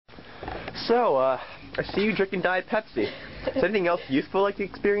So, I see you drinking Diet Pepsi. Is there anything else useful like the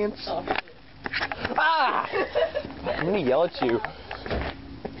experience? Oh. Ah! I'm gonna yell at you.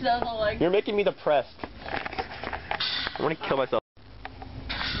 You're making me depressed. I want to kill myself.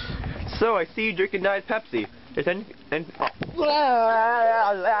 So, I see you drinking Diet Pepsi. Is any... I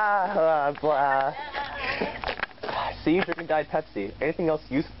see you drinking Diet Pepsi. Anything else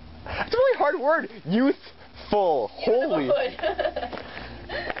useful? It's a really hard word. Youthful. Holy.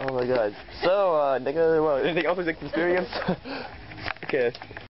 Oh my god. So, anything else like the experience? Okay.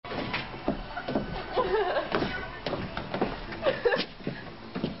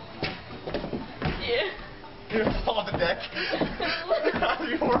 Yeah. You're gonna fall off the deck. That'd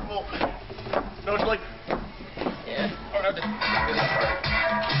be horrible. No, it's like. Yeah. Oh, no, this part.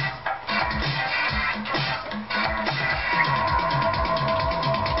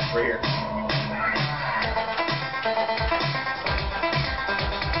 Right here.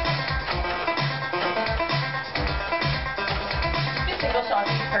 Single shot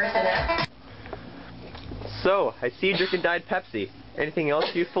person, eh? So, I see you drinking Diet Pepsi. Anything else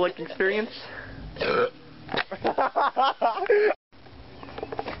useful like the experience?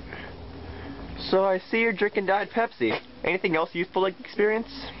 So, I see you're drinking Diet Pepsi. Anything else useful like the experience?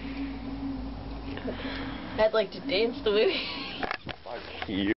 I'd like to dance the movie. Fuck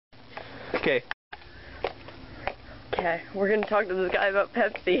you. Okay. Okay, we're gonna talk to this guy about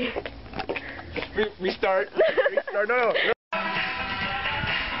Pepsi. Restart. Restart. No.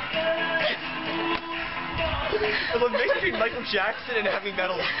 It's a mix between Michael Jackson and heavy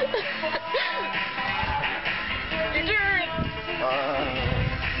metal. Your turn!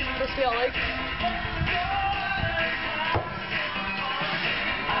 Let's feel like.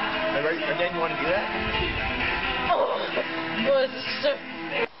 Again, you want to do that? Oh, well, it's so...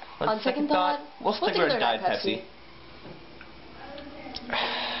 On second thought, we'll stick with Diet Pepsi. I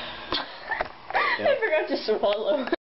forgot to swallow.